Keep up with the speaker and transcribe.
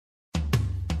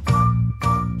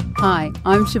Hi,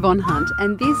 I'm Siobhan Hunt,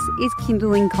 and this is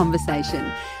Kindling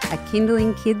Conversation, a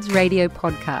Kindling Kids radio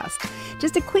podcast.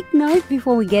 Just a quick note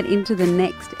before we get into the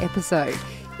next episode.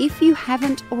 If you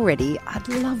haven't already, I'd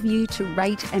love you to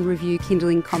rate and review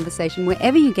Kindling Conversation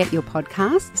wherever you get your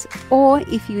podcasts, or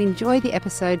if you enjoy the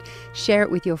episode, share it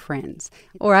with your friends.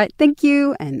 All right, thank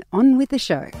you, and on with the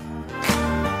show.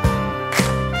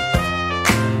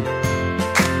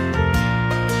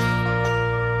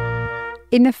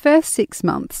 In the first 6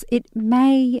 months, it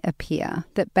may appear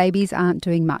that babies aren't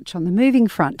doing much on the moving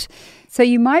front, so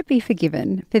you might be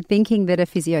forgiven for thinking that a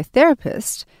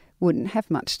physiotherapist wouldn't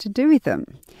have much to do with them.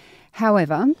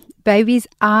 However, babies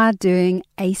are doing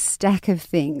a stack of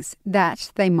things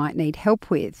that they might need help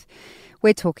with.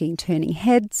 We're talking turning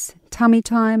heads, tummy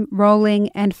time, rolling,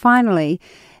 and finally,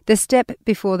 the step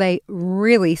before they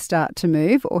really start to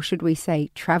move, or should we say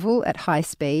travel at high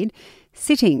speed,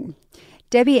 sitting.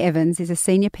 Debbie Evans is a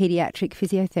Senior Paediatric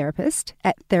Physiotherapist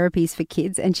at Therapies for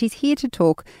Kids, and she's here to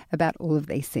talk about all of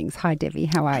these things. Hi, Debbie.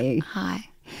 How are you? Hi.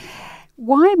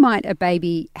 Why might a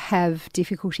baby have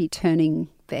difficulty turning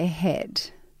their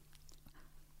head?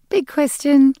 Big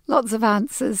question, lots of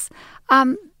answers.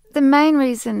 The main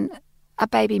reason a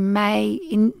baby may,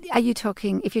 if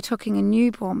you're talking a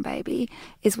newborn baby,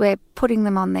 is we're putting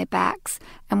them on their backs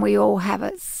and we all have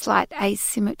a slight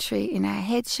asymmetry in our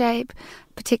head shape,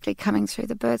 particularly coming through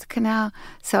the birth canal.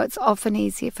 So it's often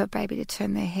easier for a baby to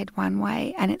turn their head one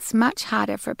way, and it's much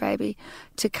harder for a baby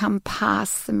to come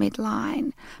past the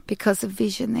midline because of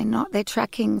vision. They're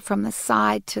tracking from the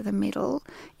side to the middle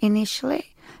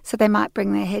initially. So they might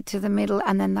bring their head to the middle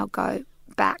and then they'll go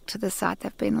back to the side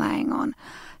they've been laying on.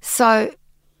 So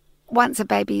once a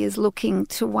baby is looking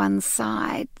to one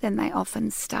side, then they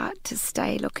often start to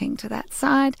stay looking to that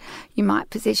side. You might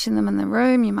position them in the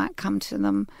room, you might come to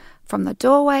them from the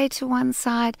doorway to one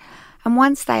side. And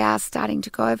once they are starting to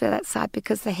go over that side,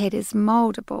 because the head is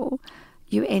mouldable,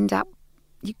 you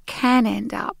can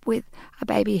end up with a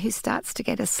baby who starts to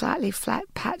get a slightly flat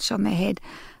patch on their head.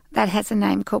 That has a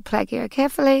name called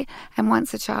plagiocephaly, and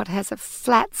once a child has a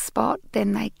flat spot,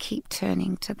 then they keep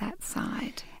turning to that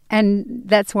side. And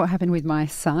that's what happened with my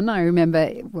son. I remember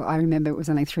it was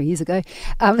only 3 years ago.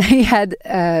 He had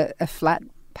a flat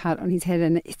part on his head,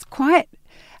 and it's quite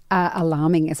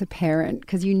alarming as a parent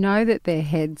because you know that their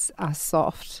heads are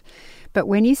soft. But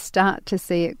when you start to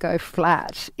see it go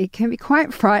flat, it can be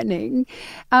quite frightening.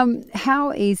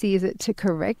 How easy is it to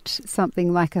correct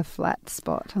something like a flat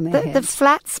spot on their head? The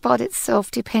flat spot itself,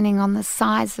 depending on the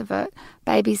size of it,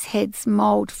 babies' heads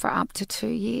mould for up to 2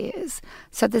 years.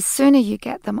 So the sooner you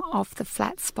get them off the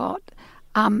flat spot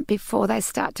before they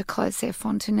start to close their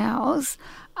fontanelles,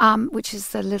 which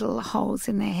is the little holes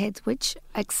in their heads which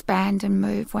expand and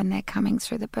move when they're coming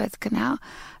through the birth canal,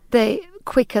 the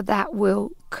quicker that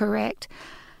will correct.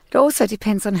 It also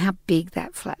depends on how big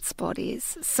that flat spot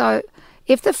is. So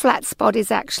if the flat spot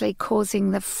is actually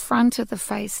causing the front of the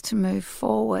face to move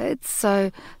forward,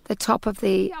 so the top of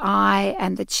the eye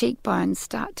and the cheekbones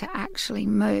start to actually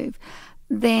move,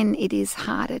 then it is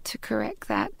harder to correct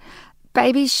that.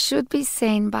 Babies should be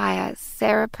seen by a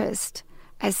therapist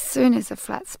as soon as a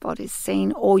flat spot is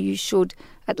seen, or you should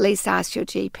at least ask your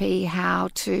GP how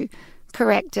to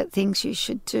correct it, things you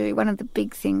should do. One of the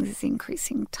big things is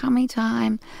increasing tummy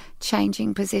time,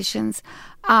 changing positions.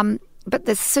 But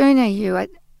the sooner you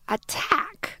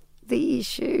attack the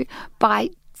issue by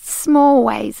small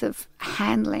ways of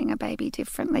handling a baby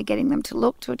differently, getting them to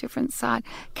look to a different side,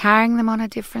 carrying them on a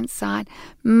different side,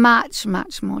 much,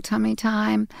 much more tummy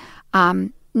time,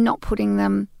 not putting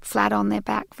them flat on their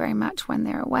back very much when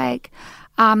they're awake,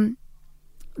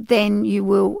 then you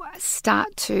will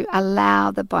start to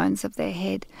allow the bones of their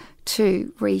head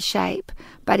to reshape.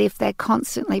 But if they're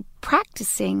constantly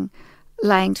practicing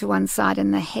laying to one side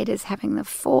and the head is having the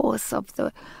force of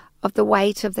the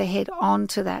weight of the head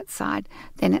onto that side,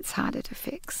 then it's harder to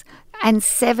fix. And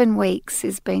 7 weeks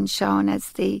has been shown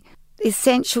as the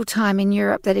essential time in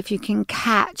Europe that if you can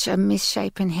catch a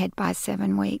misshapen head by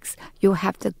 7 weeks, you'll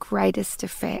have the greatest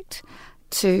effect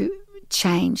to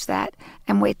change that.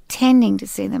 And we're tending to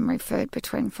see them referred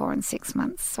between 4 and 6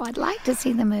 months. So I'd like to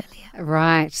see them earlier.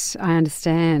 Right, I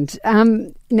understand.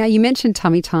 Now, you mentioned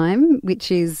tummy time, which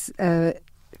is a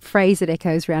phrase that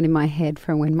echoes around in my head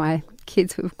from when my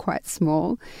kids were quite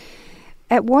small.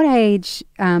 At what age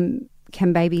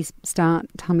can babies start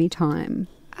tummy time?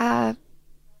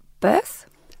 Birth.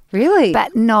 Really?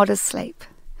 But not asleep.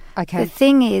 Okay. The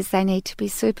thing is they need to be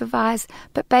supervised,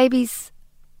 but babies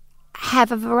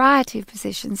have a variety of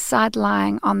positions, side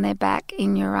lying, on their back,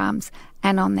 in your arms,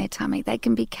 and on their tummy. They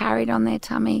can be carried on their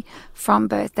tummy from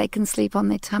birth. They can sleep on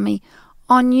their tummy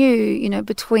on you,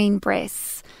 between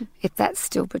breasts. if that's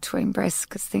still between breasts,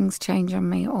 because things change on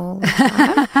me all the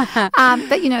time.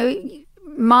 But,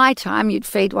 my time, you'd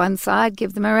feed one side,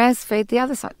 give them a rest, feed the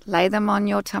other side, lay them on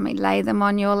your tummy, lay them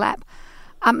on your lap,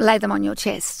 lay them on your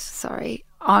chest,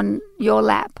 on your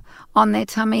lap, on their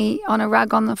tummy, on a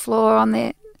rug on the floor, on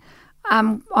their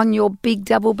on your big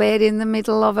double bed in the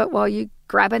middle of it while you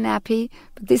grab a nappy.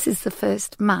 But this is the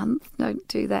first month. Don't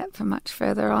do that for much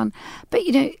further on. But,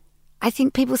 I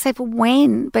think people say, well,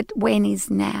 when? But when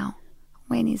is now?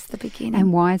 When is the beginning?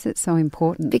 And why is it so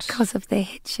important? Because of their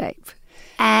head shape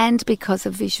and because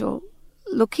of visual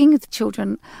looking. The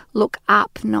children look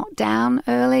up, not down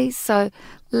early. So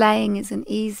laying is an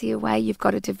easier way. You've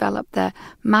got to develop the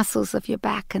muscles of your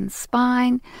back and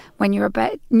spine. When you're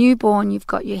a newborn, you've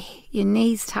got your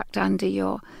knees tucked under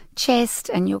your chest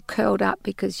and you're curled up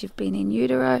because you've been in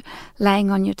utero. Laying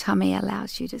on your tummy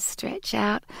allows you to stretch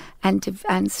out and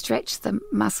stretch the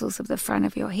muscles of the front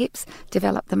of your hips,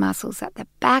 develop the muscles at the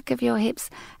back of your hips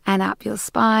and up your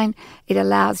spine. It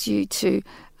allows you to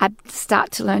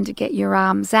start to learn to get your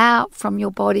arms out from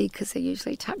your body because they're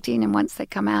usually tucked in, and once they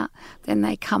come out, then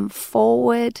they come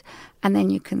forward, and then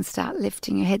you can start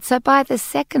lifting your head. So by the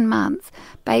second month,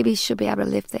 babies should be able to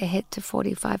lift their head to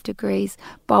 45 degrees,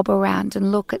 bob around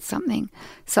and look at something.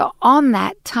 So on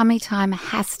that, tummy time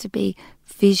has to be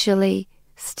visually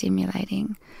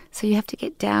stimulating. So you have to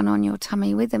get down on your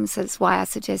tummy with them. So that's why I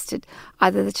suggested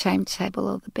either the change table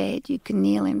or the bed. You can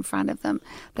kneel in front of them.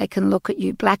 They can look at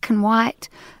you. Black and white,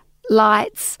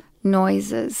 lights,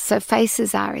 noises. So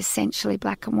faces are essentially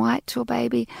black and white to a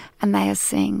baby, and they are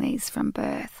seeing these from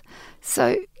birth.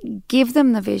 So give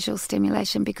them the visual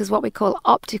stimulation, because what we call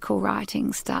optical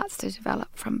writing starts to develop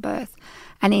from birth.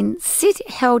 And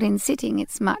held in sitting,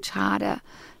 it's much harder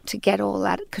to get all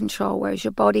that control, whereas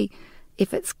your body,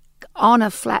 if it's on a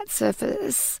flat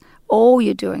surface, all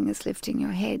you're doing is lifting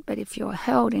your head. But if you're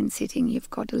held in sitting, you've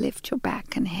got to lift your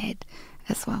back and head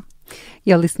as well.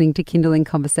 You're listening to Kindle in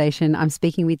Conversation. I'm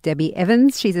speaking with Debbie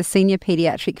Evans. She's a senior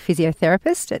paediatric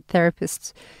physiotherapist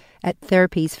at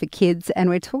Therapies for Kids, and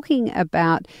we're talking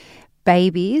about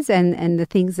babies and the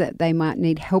things that they might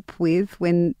need help with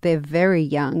when they're very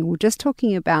young. We're just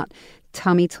talking about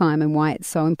tummy time and why it's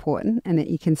so important, and that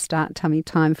you can start tummy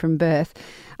time from birth.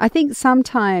 I think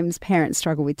sometimes parents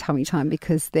struggle with tummy time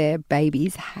because their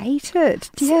babies hate it.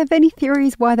 Do you have any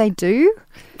theories why they do?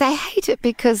 They hate it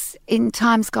because in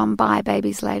times gone by,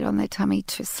 babies laid on their tummy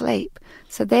to sleep.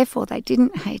 So therefore they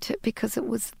didn't hate it because it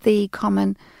was the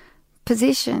common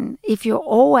position. If you're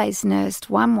always nursed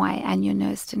one way and you're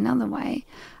nursed another way,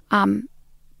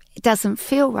 it doesn't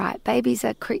feel right. Babies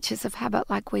are creatures of habit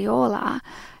like we all are.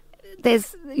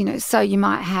 So you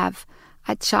might have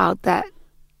a child that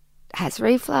has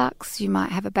reflux. You might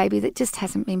have a baby that just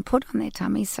hasn't been put on their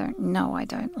tummy. So no, I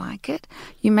don't like it.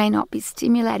 You may not be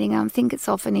stimulating. I think it's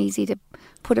often easy to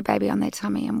put a baby on their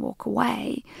tummy and walk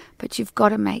away, but you've got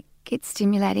to make it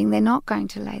stimulating. They're not going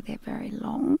to lay there very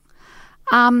long.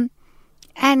 And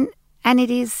it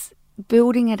is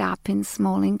building it up in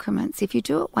small increments. If you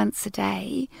do it once a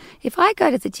day, if I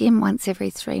go to the gym once every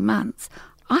 3 months,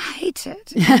 I hate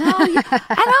it. And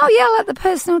I'll yell at the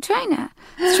personal trainer.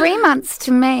 3 months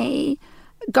to me,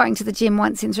 going to the gym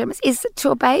once in 3 months, is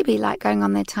to a baby like going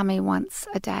on their tummy once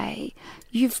a day.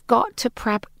 You've got to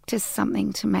practice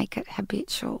something to make it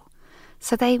habitual.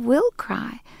 So they will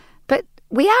cry. But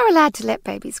we are allowed to let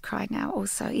babies cry now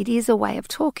also. It is a way of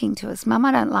talking to us. Mum,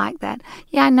 I don't like that.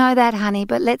 Yeah, I know that, honey,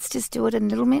 but let's just do it a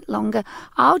little bit longer.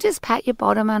 I'll just pat your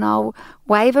bottom and I'll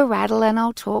wave a rattle and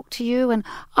I'll talk to you, and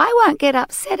I won't get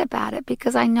upset about it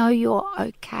because I know you're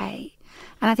okay.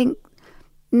 And I think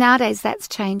nowadays that's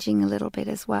changing a little bit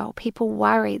as well. People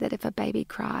worry that if a baby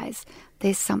cries,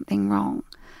 there's something wrong.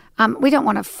 We don't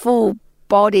want a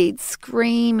full-bodied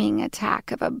screaming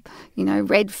attack of a,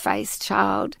 red-faced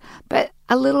child, but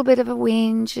a little bit of a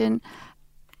whinge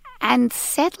and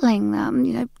settling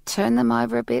them, turn them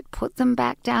over a bit, put them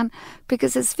back down,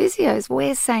 because as physios,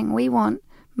 we're saying we want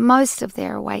most of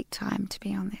their awake time to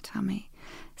be on their tummy.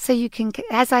 So you can,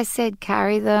 as I said,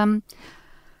 carry them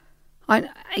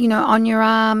on your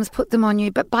arms, put them on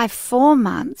you. But by 4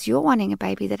 months, you're wanting a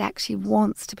baby that actually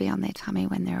wants to be on their tummy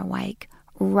when they're awake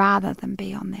rather than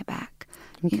be on their back.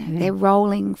 Okay. They're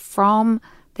rolling from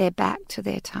their back to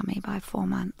their tummy by 4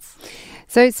 months.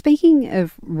 So speaking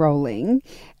of rolling,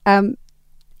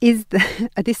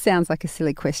 this sounds like a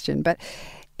silly question, but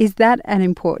is that an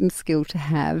important skill to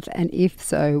have? And if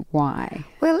so, why?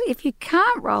 Well, if you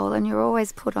can't roll and you're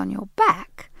always put on your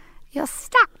back, you're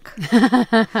stuck.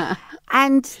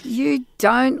 And you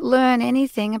don't learn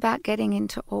anything about getting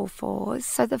into all fours.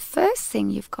 So the first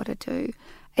thing you've got to do,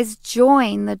 is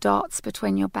join the dots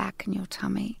between your back and your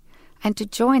tummy. And to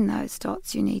join those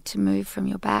dots, you need to move from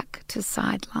your back to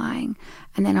side lying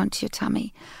and then onto your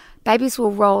tummy. Babies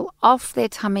will roll off their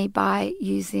tummy by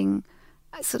using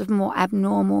sort of more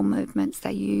abnormal movements.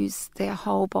 They use their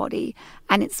whole body,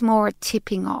 and it's more a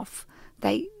tipping off.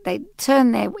 They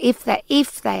turn their, if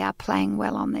they are playing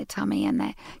well on their tummy and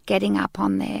they're getting up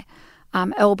on their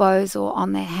elbows or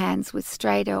on their hands with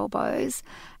straight elbows,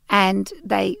 and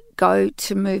they go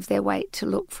to move their weight to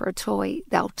look for a toy,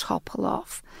 they'll topple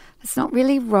off. It's not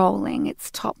really rolling,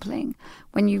 it's toppling.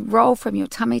 When you roll from your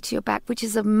tummy to your back, which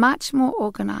is a much more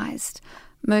organised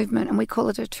movement, and we call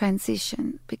it a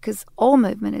transition because all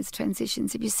movement is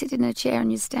transitions. If you sit in a chair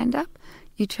and you stand up,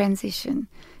 you transition.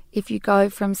 If you go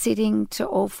from sitting to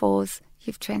all fours,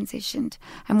 you've transitioned.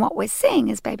 And what we're seeing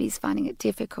is babies finding it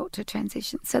difficult to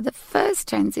transition. So the first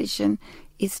transition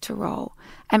is to roll.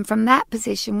 And from that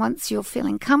position, once you're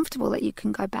feeling comfortable that you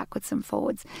can go backwards and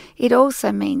forwards, it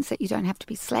also means that you don't have to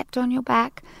be slept on your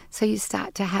back. So you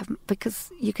start to have,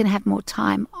 because you can have more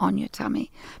time on your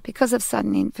tummy. Because of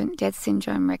sudden infant death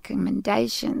syndrome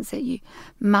recommendations that you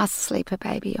must sleep a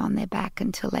baby on their back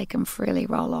until they can freely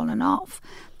roll on and off,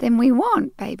 then we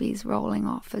want babies rolling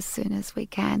off as soon as we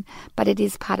can. But it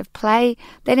is part of play.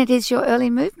 Then it is your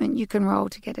early movement. You can roll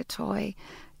to get a toy.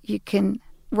 You can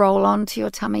roll onto your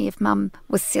tummy if mum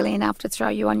was silly enough to throw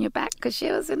you on your back because she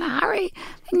was in a hurry.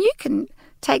 And you can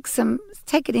take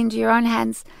it into your own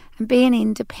hands and be an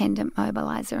independent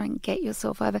mobiliser and get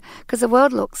yourself over. Because the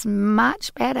world looks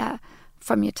much better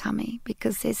from your tummy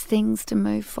because there's things to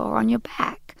move for on your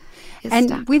back. And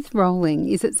stuck. With rolling,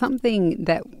 is it something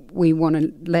that we want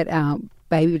to let our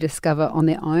baby discover on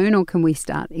their own, or can we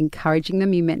start encouraging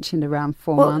them? You mentioned around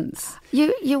 4 months.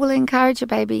 You will encourage a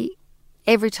baby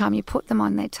every time you put them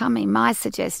on their tummy. My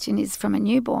suggestion is from a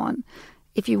newborn,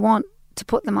 if you want to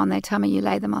put them on their tummy, you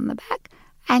lay them on the back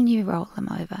and you roll them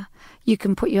over. You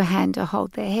can put your hand to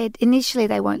hold their head. Initially,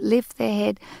 they won't lift their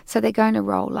head, so they're going to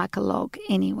roll like a log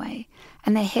anyway.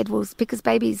 And their head will, because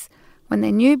babies, when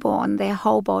they're newborn, their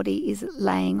whole body is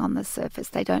laying on the surface.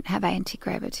 They don't have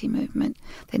anti-gravity movement.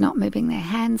 They're not moving their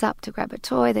hands up to grab a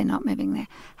toy. They're not moving their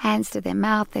hands to their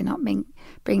mouth. They're not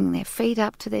bringing their feet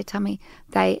up to their tummy.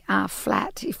 They are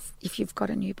flat. If you've got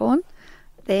a newborn,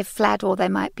 they're flat, or they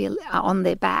might be on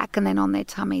their back, and then on their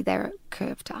tummy they're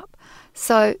curved up.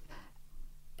 So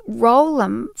roll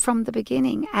them from the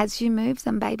beginning. As you move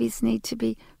them, babies need to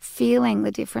be feeling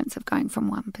the difference of going from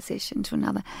one position to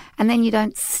another. And then you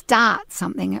don't start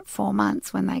something at 4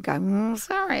 months when they go,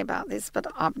 sorry about this, but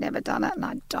I've never done it and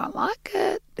I don't like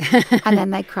it. And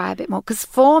then they cry a bit more, because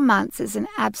 4 months is an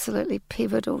absolutely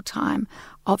pivotal time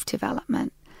of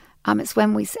development. It's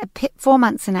when 4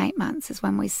 months and 8 months is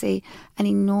when we see an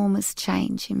enormous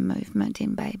change in movement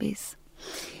in babies.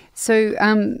 So,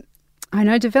 I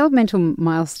know developmental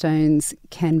milestones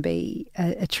can be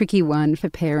a tricky one for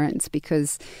parents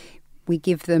because we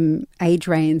give them age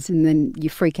reins and then you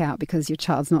freak out because your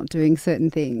child's not doing certain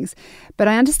things. But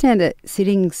I understand that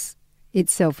sitting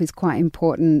itself is quite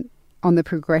important on the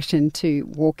progression to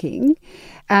walking.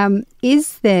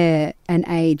 Is there an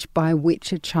age by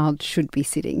which a child should be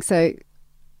sitting? So,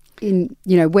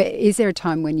 is there a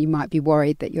time when you might be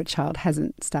worried that your child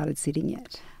hasn't started sitting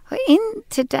yet? In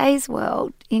today's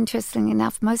world, interestingly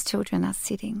enough, most children are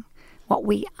sitting. What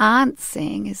we aren't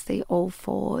seeing is the all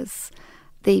fours,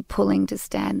 the pulling to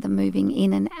stand, the moving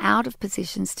in and out of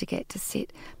positions to get to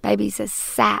sit. Babies are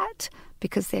sat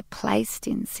because they're placed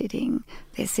in sitting.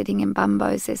 They're sitting in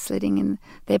bumbos, they're sitting in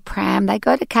their pram. They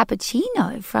go to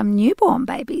cappuccino from newborn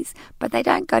babies, but they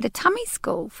don't go to tummy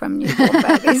school from newborn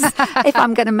babies, if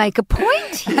I'm going to make a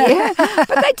point here.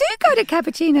 But they do go to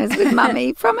cappuccinos with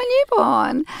mummy from a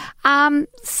newborn.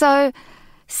 So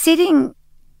sitting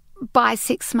by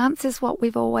 6 months is what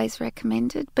we've always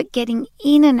recommended, but getting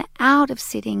in and out of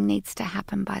sitting needs to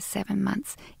happen by 7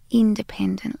 months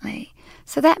independently.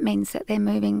 So that means that they're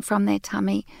moving from their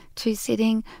tummy to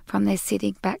sitting, from their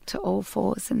sitting back to all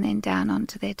fours and then down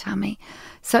onto their tummy.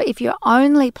 So if you're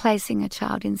only placing a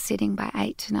child in sitting by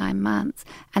 8 to 9 months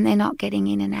and they're not getting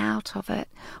in and out of it,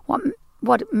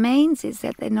 what it means is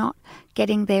that they're not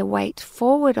getting their weight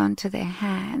forward onto their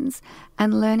hands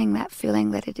and learning that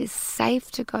feeling that it is safe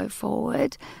to go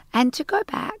forward and to go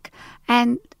back.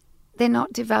 And they're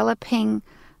not developing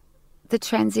the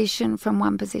transition from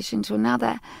one position to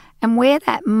another. And where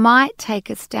that might take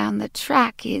us down the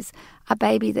track is a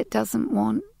baby that doesn't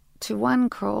want to one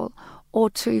crawl or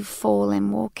two fall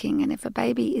in walking. And if a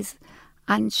baby is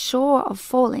unsure of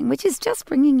falling, which is just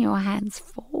bringing your hands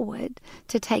forward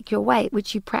to take your weight,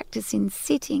 which you practice in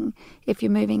sitting, if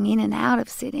you're moving in and out of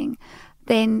sitting,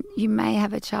 then you may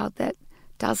have a child that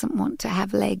doesn't want to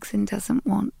have legs and doesn't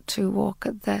want to walk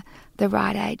at the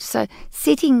right age. So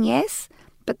sitting, yes,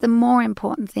 but the more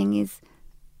important thing is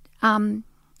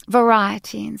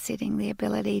variety in sitting, the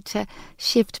ability to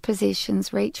shift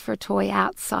positions, reach for a toy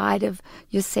outside of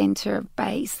your centre of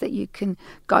base, that you can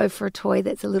go for a toy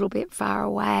that's a little bit far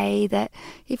away, that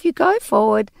if you go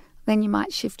forward, then you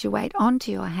might shift your weight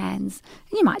onto your hands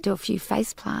and you might do a few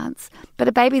face plants. But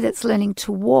a baby that's learning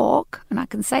to walk, and I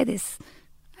can say this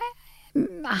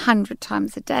 100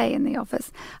 times a day in the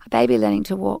office, a baby learning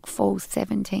to walk falls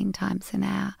 17 times an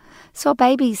hour. So a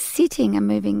baby sitting and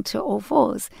moving to all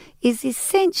fours is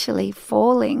essentially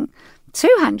falling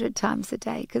 200 times a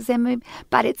day because they're moving.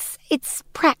 But it's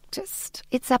practiced.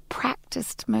 It's a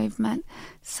practiced movement.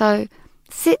 So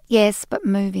sit, yes, but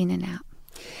move in and out.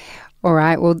 All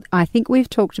right. Well, I think we've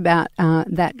talked about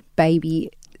that baby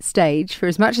stage for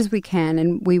as much as we can,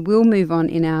 and we will move on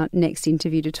in our next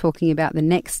interview to talking about the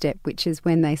next step, which is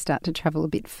when they start to travel a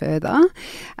bit further.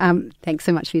 Thanks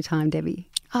so much for your time, Debbie.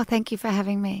 Oh, thank you for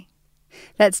having me.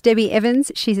 That's Debbie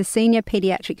Evans. She's a senior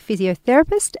paediatric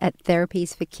physiotherapist at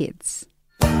Therapies for Kids.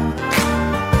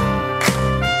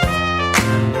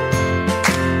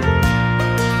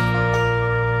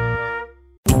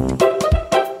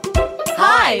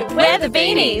 Hi, we're the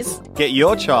Beanies. Get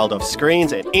your child off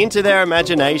screens and into their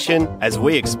imagination as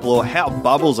we explore how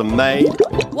bubbles are made,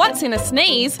 What's in a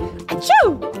sneeze?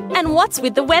 Achoo! And what's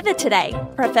with the weather today?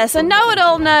 Professor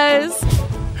Know-It-All knows.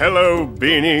 Hello,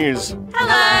 Beanies!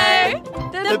 Hello!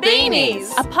 The Beanies,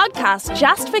 a podcast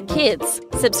just for kids.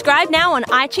 Subscribe now on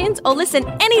iTunes or listen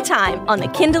anytime on the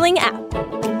Kindling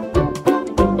app.